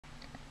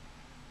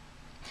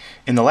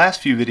In the last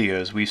few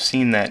videos, we've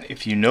seen that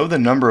if you know the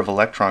number of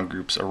electron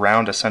groups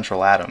around a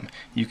central atom,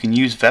 you can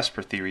use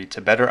VSEPR theory to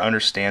better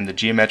understand the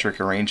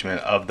geometric arrangement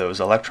of those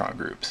electron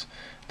groups.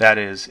 That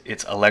is,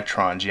 its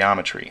electron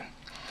geometry.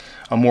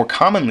 A more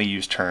commonly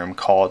used term,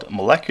 called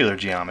molecular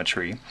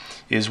geometry,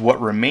 is what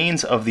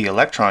remains of the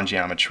electron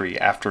geometry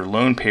after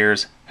lone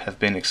pairs have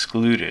been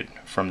excluded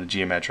from the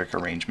geometric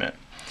arrangement.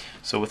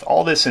 So with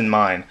all this in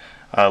mind,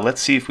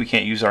 let's see if we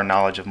can't use our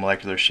knowledge of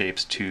molecular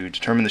shapes to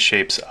determine the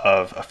shapes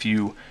of a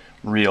few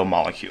real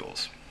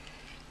molecules.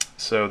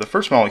 So the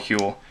first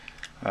molecule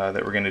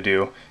that we're going to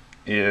do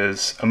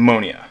is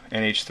ammonia,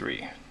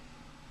 NH3.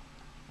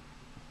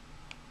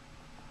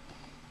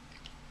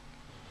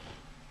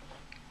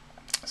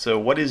 So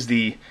what is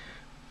the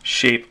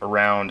shape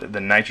around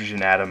the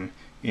nitrogen atom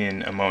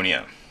in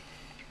ammonia?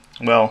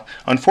 Well,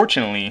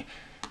 unfortunately,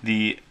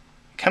 the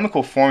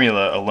chemical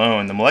formula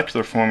alone, the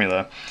molecular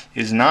formula,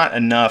 is not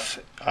enough.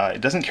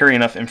 It doesn't carry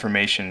enough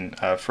information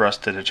for us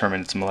to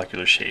determine its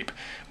molecular shape.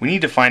 We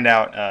need to find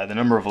out the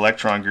number of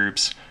electron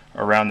groups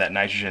around that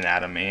nitrogen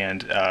atom,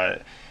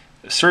 and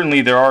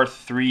certainly there are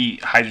 3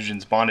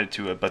 hydrogens bonded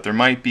to it, but there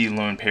might be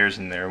lone pairs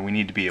in there. We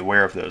need to be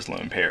aware of those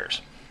lone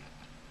pairs.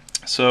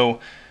 So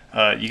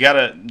you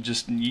gotta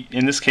just,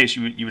 in this case,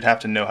 you would have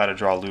to know how to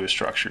draw Lewis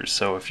structures.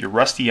 So if you're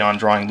rusty on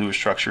drawing Lewis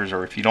structures,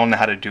 or if you don't know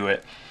how to do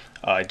it,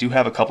 I do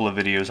have a couple of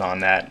videos on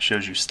that. It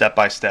shows you step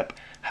by step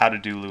how to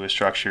do Lewis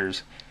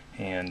structures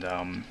and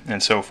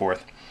so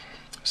forth.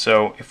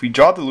 So if we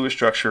draw the Lewis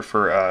structure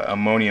for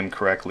ammonium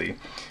correctly,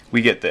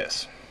 we get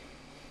this.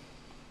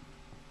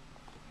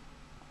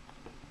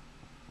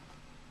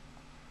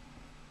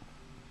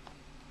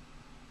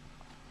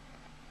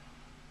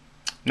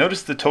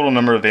 Notice the total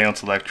number of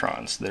valence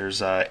electrons.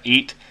 There's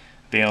 8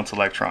 valence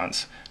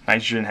electrons.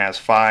 Nitrogen has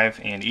 5,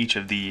 and each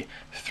of the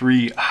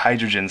 3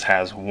 hydrogens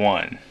has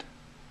 1.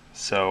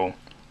 So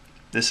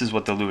this is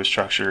what the Lewis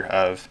structure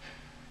of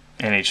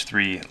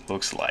NH3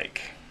 looks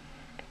like.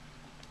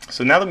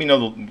 So now that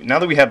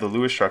we have the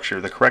Lewis structure,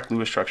 the correct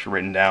Lewis structure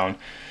written down,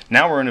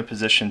 now we're in a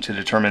position to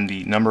determine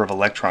the number of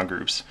electron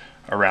groups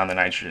around the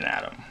nitrogen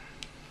atom.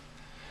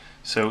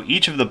 So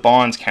each of the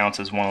bonds counts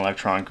as 1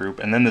 electron group,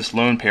 and then this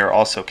lone pair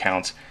also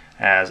counts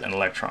as an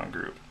electron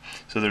group.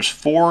 So there's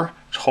 4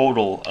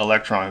 total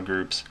electron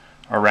groups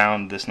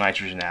around this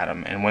nitrogen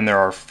atom, and when there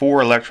are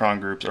 4 electron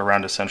groups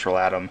around a central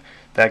atom,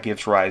 that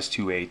gives rise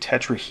to a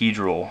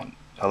tetrahedral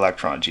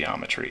electron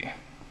geometry.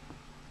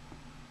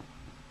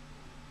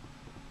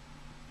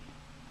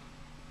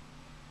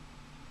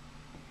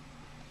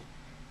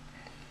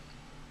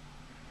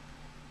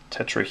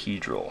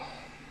 Tetrahedral.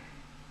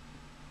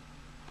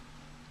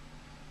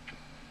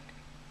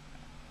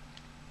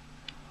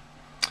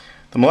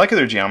 The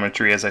molecular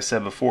geometry, as I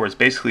said before, is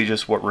basically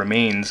just what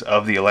remains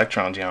of the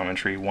electron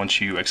geometry once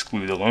you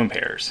exclude the lone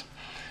pairs.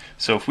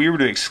 So if we were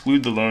to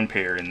exclude the lone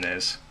pair in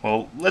this,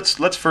 well, let's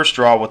first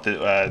draw what the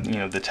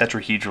the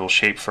tetrahedral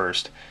shape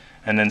first,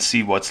 and then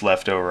see what's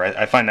left over.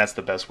 I find that's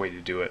the best way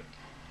to do it,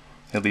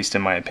 at least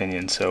in my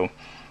opinion. So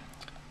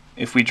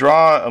if we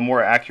draw a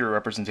more accurate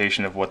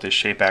representation of what this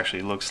shape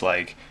actually looks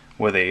like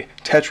with a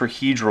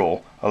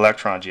tetrahedral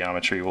electron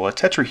geometry, well, a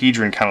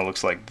tetrahedron kind of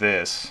looks like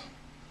this.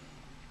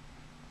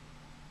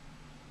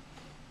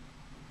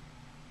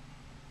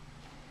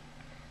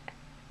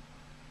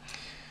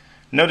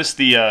 Notice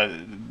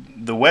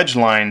the wedge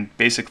line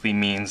basically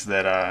means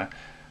that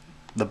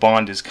the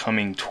bond is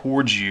coming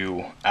towards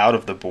you out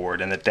of the board,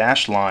 and the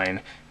dashed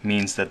line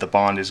means that the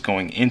bond is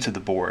going into the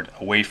board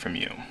away from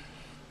you.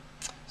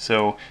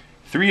 So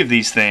 3 of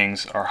these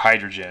things are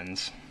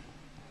hydrogens.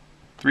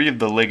 3 of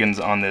the ligands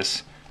on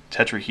this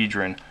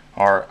tetrahedron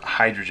are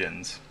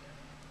hydrogens.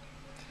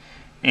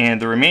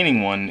 And the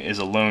remaining one is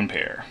a lone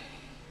pair.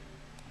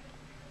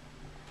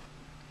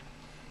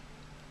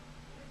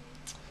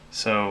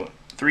 So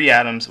 3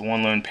 atoms,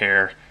 1 lone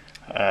pair,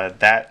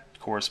 that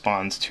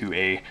corresponds to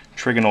a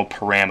trigonal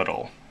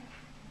pyramidal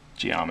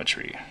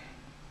geometry.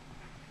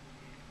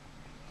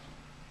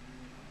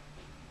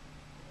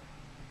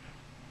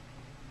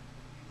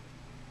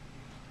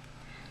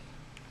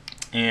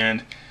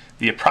 And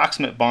the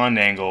approximate bond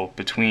angle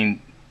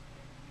between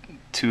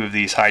 2 of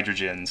these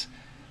hydrogens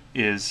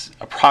is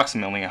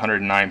approximately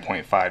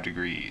 109.5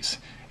 degrees.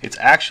 It's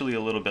actually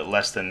a little bit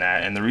less than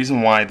that, and the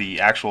reason why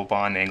the actual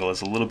bond angle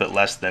is a little bit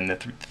less than the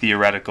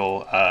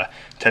theoretical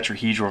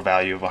tetrahedral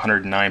value of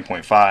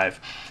 109.5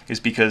 is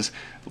because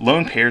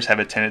lone pairs have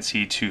a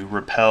tendency to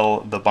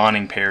repel the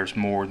bonding pairs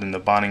more than the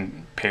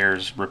bonding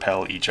pairs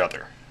repel each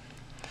other.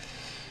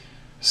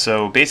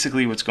 So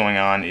basically what's going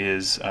on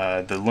is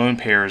the lone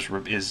pair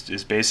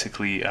is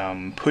basically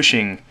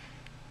pushing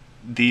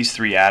these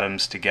 3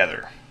 atoms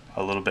together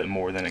a little bit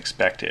more than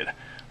expected.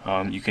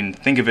 You can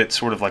think of it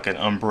sort of like an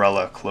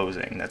umbrella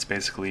closing. That's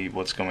basically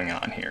what's going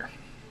on here.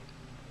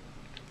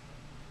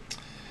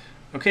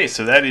 Okay,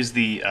 so that is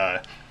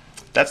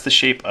that's the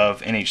shape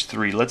of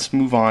NH3. Let's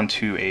move on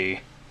to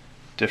a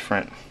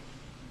different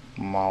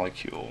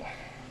molecule.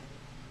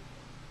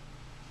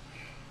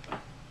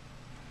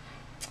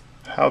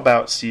 How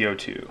about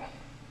CO2?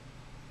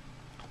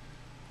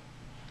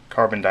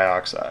 carbon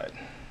dioxide.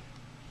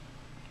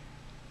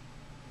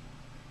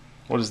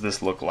 What does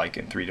this look like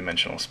in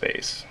three-dimensional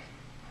space?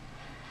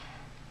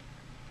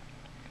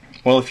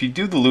 Well, if you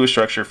do the Lewis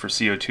structure for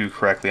CO2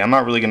 correctly, I'm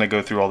not really going to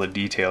go through all the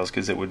details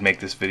because it would make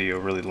this video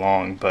really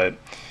long, but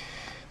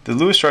the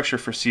Lewis structure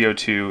for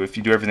CO2, if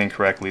you do everything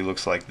correctly,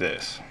 looks like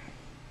this.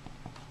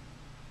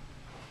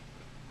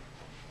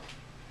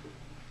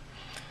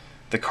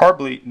 The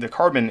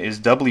carbon is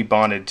doubly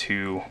bonded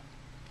to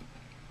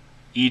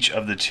each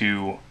of the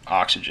two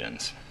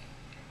oxygens.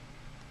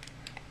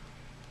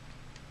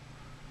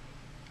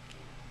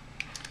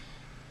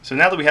 So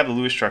now that we have the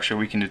Lewis structure,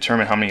 we can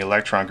determine how many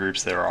electron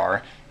groups there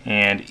are,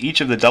 and each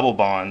of the double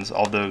bonds,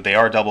 although they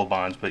are double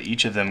bonds, but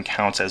each of them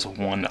counts as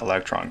one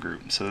electron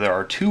group. So there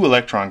are 2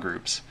 electron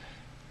groups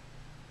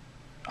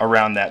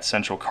around that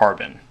central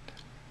carbon.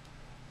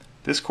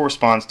 This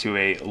corresponds to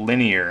a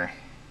linear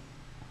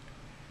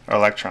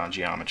electron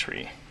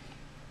geometry.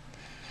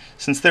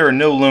 Since there are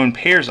no lone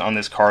pairs on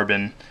this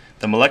carbon,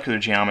 the molecular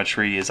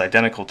geometry is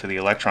identical to the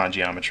electron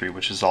geometry,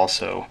 which is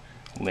also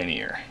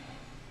linear.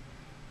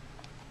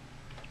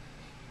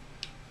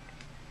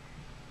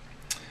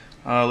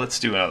 Let's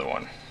do another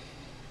one.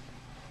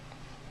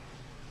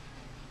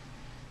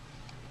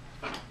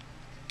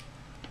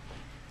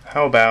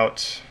 How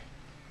about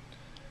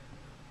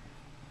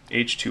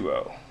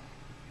H2O?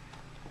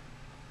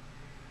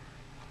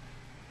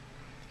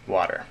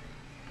 Water.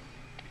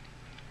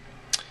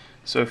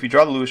 So if you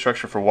draw the Lewis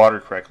structure for water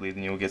correctly,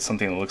 then you'll get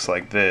something that looks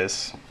like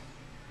this.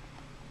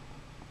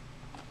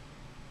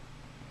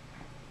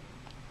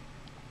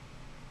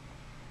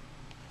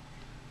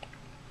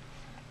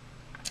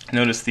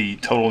 Notice the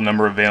total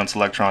number of valence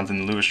electrons in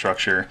the Lewis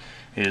structure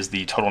is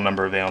the total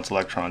number of valence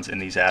electrons in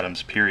these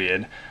atoms,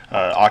 period.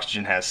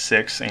 Oxygen has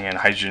 6 and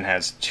hydrogen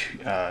has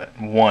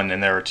 1,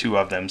 and there are 2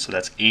 of them, so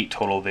that's 8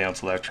 total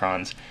valence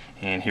electrons.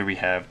 And here we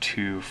have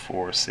 2,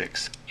 4,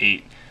 6,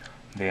 8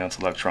 valence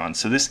electrons.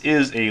 So this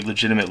is a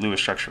legitimate Lewis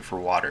structure for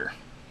water.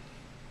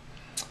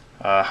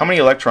 How many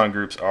electron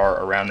groups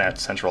are around that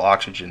central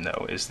oxygen,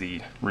 though, is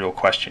the real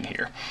question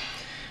here.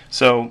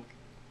 So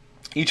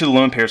each of the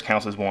lone pairs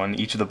counts as 1,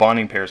 each of the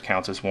bonding pairs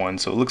counts as 1,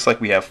 so it looks like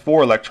we have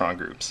 4 electron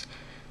groups,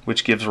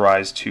 which gives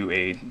rise to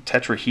a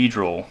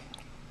tetrahedral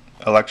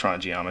electron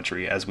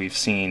geometry, as we've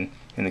seen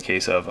in the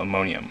case of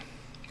ammonia.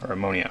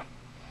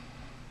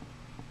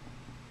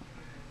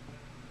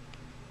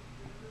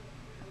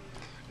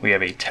 We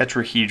have a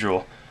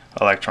tetrahedral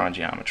electron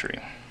geometry.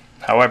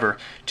 However,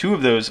 2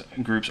 of those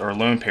groups are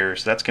lone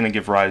pairs, so that's going to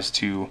give rise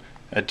to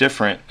a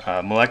different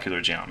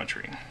molecular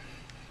geometry.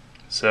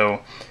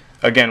 So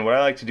again, what I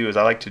like to do is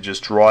I like to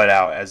just draw it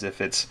out as if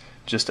it's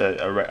just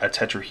a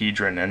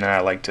tetrahedron, and then I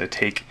like to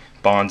take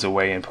bonds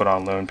away and put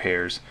on lone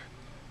pairs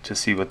to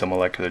see what the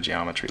molecular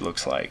geometry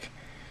looks like.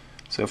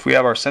 So if we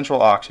have our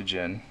central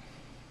oxygen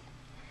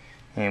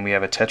and we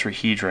have a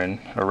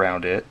tetrahedron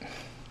around it,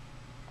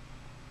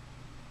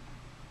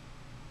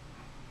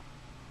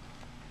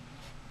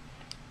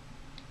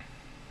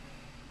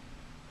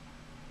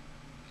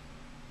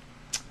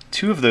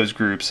 two of those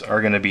groups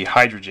are going to be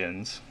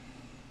hydrogens,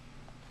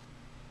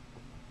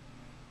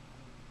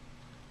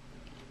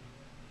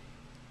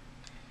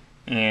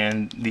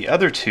 and the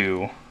other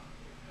 2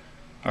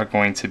 are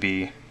going to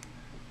be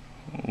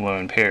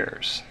lone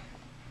pairs.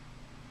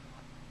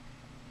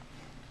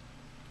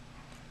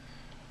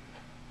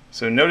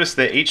 So notice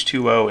that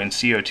H2O and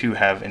CO2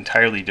 have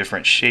entirely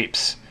different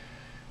shapes,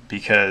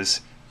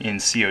 because in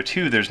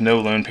CO2 there's no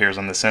lone pairs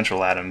on the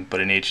central atom, but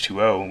in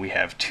H2O we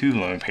have 2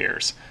 lone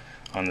pairs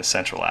on the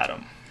central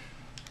atom.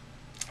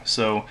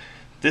 So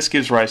this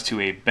gives rise to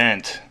a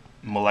bent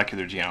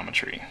molecular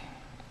geometry.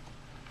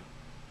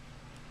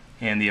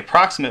 And the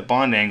approximate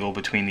bond angle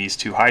between these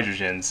 2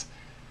 hydrogens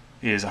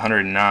is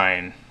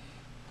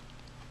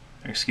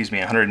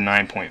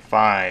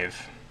 109.5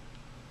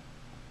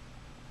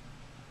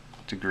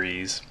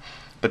 degrees,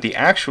 but the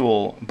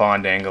actual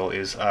bond angle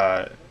is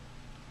about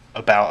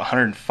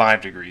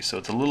 105 degrees, so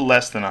it's a little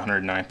less than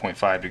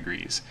 109.5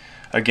 degrees.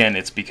 Again,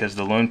 it's because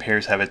the lone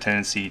pairs have a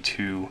tendency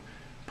to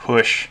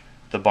push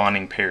the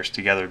bonding pairs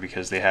together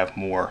because they have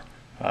more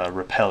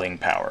repelling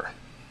power,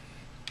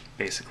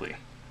 basically.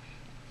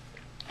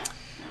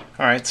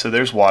 Alright, so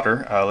there's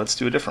water. Let's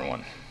do a different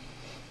one.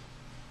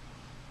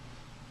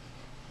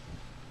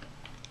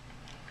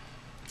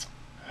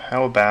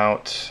 How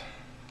about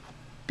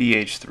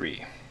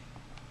BH3?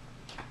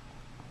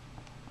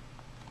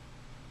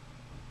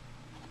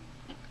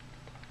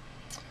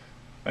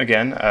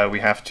 Again, we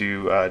have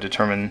to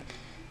determine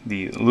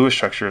the Lewis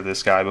structure of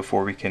this guy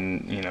before we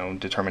can,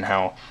 determine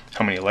how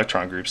many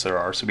electron groups there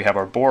are. So we have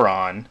our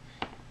boron,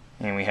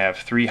 and we have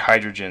 3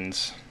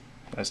 hydrogens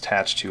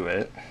attached to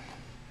it.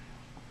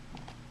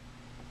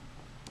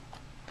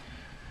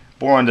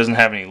 Boron doesn't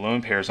have any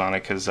lone pairs on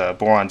it because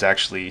boron's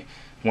actually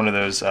one of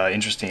those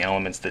interesting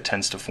elements that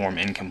tends to form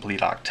incomplete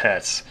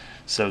octets.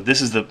 So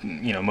this is the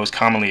most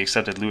commonly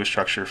accepted Lewis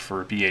structure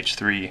for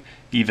BH3,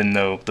 even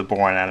though the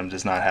boron atom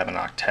does not have an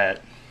octet.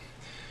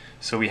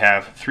 So we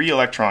have 3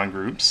 electron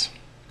groups,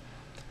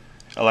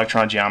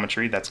 electron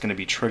geometry, that's going to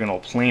be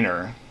trigonal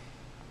planar.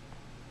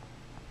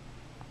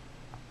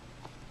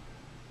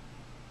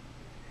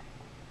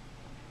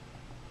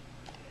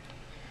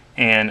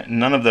 And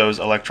none of those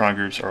electron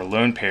groups are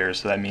lone pairs,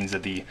 so that means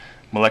that the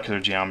molecular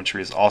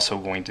geometry is also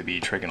going to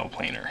be trigonal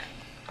planar.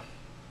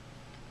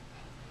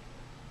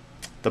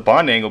 The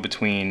bond angle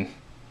between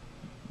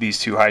these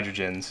two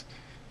hydrogens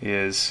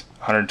is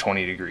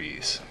 120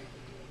 degrees,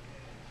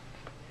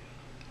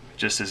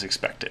 just as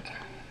expected.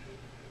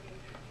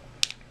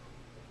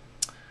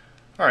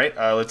 Alright,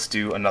 let's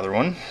do another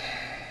one.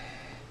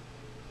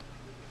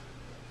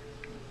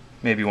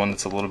 Maybe one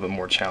that's a little bit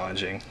more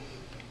challenging.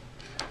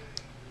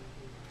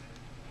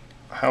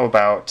 How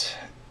about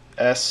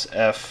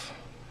SF4?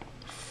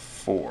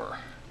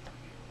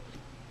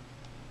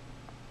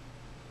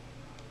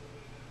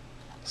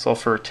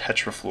 Sulfur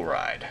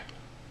tetrafluoride.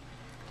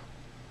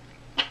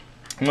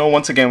 Well,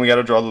 once again, we got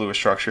to draw the Lewis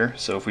structure.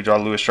 So if we draw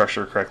the Lewis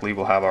structure correctly,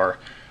 we'll have our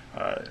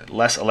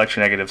less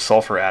electronegative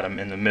sulfur atom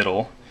in the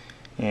middle,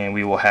 and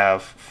we will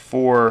have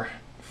 4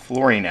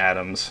 fluorine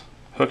atoms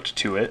hooked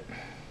to it.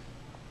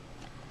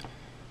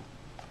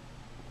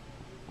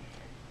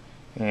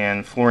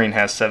 And fluorine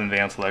has 7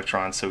 valence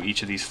electrons, so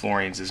each of these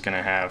fluorines is going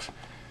to have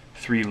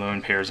 3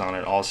 lone pairs on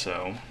it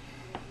also.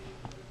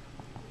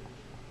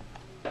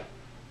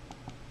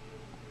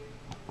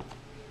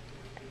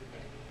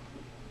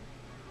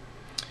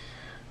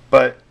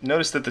 But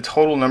notice that the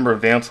total number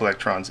of valence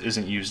electrons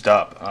isn't used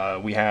up.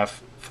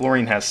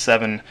 Fluorine has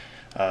 7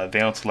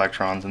 valence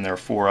electrons, and there are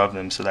 4 of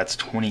them, so that's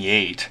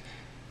 28.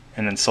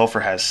 And then sulfur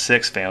has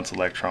 6 valence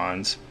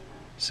electrons,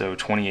 so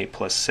 28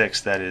 plus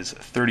 6, that is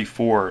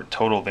 34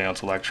 total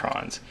valence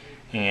electrons.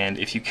 And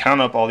if you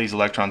count up all these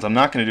electrons, I'm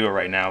not going to do it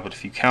right now, but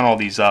if you count all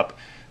these up,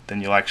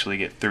 then you'll actually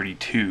get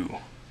 32.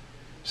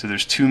 So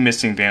there's 2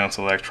 missing valence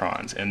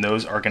electrons, and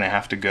those are going to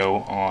have to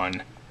go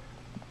on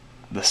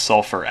the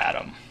sulfur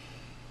atom.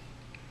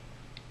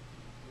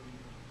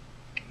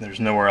 There's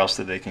nowhere else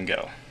that they can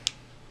go.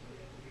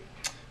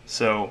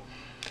 So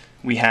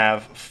we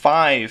have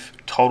 5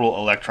 total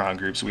electron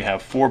groups. We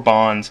have 4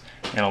 bonds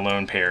and a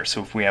lone pair.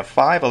 So if we have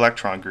 5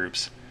 electron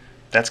groups,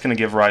 that's going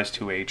to give rise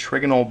to a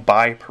trigonal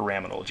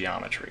bipyramidal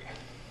geometry.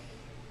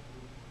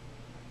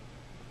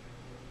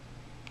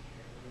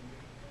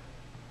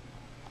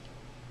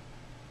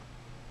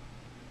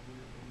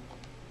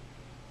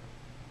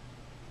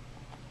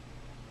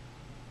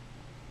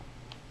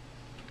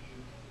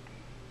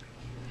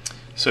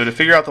 So to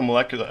figure out the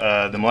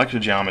molecular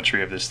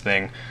geometry of this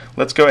thing,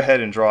 let's go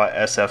ahead and draw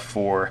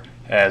SF4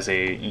 as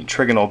a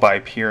trigonal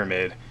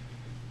bipyramid,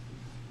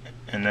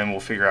 and then we'll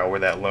figure out where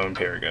that lone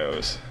pair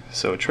goes.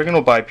 So a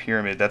trigonal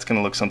bipyramid, that's going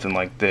to look something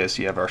like this.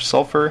 You have our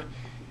sulfur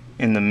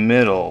in the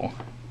middle,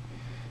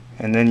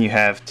 and then you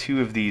have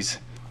 2 of these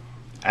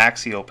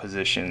axial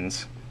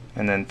positions,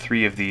 and then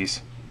 3 of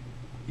these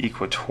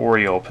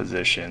equatorial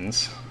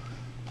positions.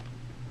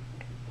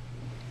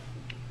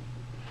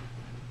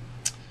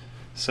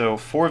 So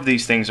 4 of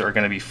these things are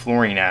going to be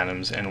fluorine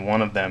atoms, and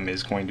 1 of them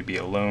is going to be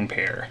a lone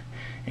pair.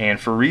 And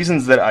for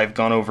reasons that I've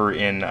gone over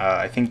in,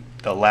 I think,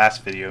 the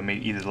last video,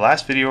 maybe either the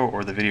last video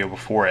or the video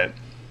before it,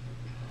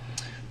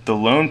 the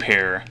lone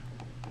pair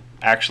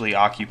actually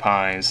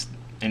occupies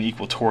an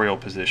equatorial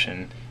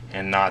position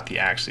and not the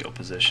axial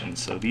position.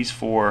 So these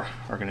 4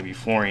 are going to be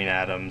fluorine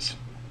atoms,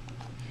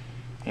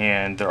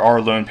 and there are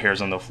lone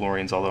pairs on the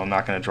fluorines, although I'm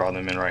not going to draw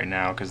them in right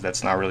now because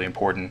that's not really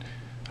important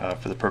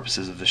for the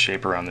purposes of the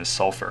shape around this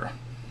sulfur.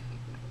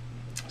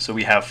 So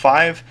we have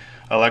 5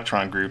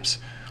 electron groups,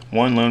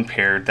 1 lone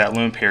pair. That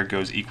lone pair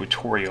goes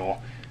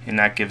equatorial, and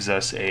that gives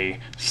us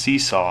a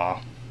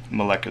seesaw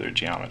molecular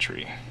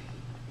geometry.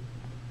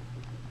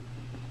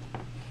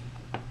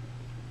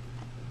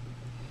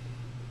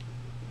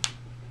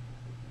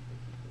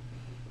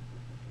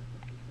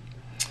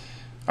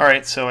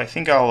 Alright, so I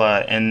think I'll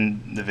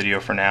end the video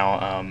for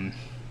now.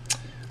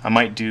 I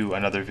might do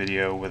another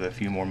video with a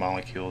few more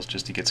molecules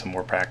just to get some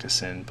more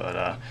practice in,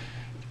 but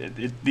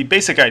the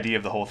basic idea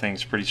of the whole thing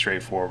is pretty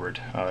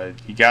straightforward.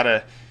 You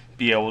gotta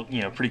be able,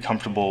 pretty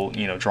comfortable,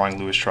 drawing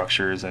Lewis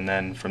structures, and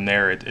then from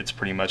there it's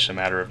pretty much a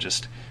matter of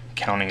just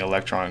counting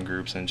electron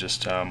groups and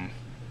just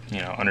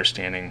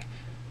understanding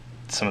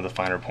some of the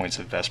finer points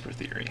of VSEPR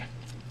theory.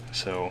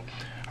 So,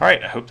 all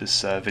right, I hope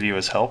this video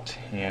has helped,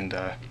 and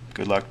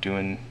good luck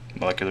doing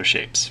molecular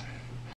shapes.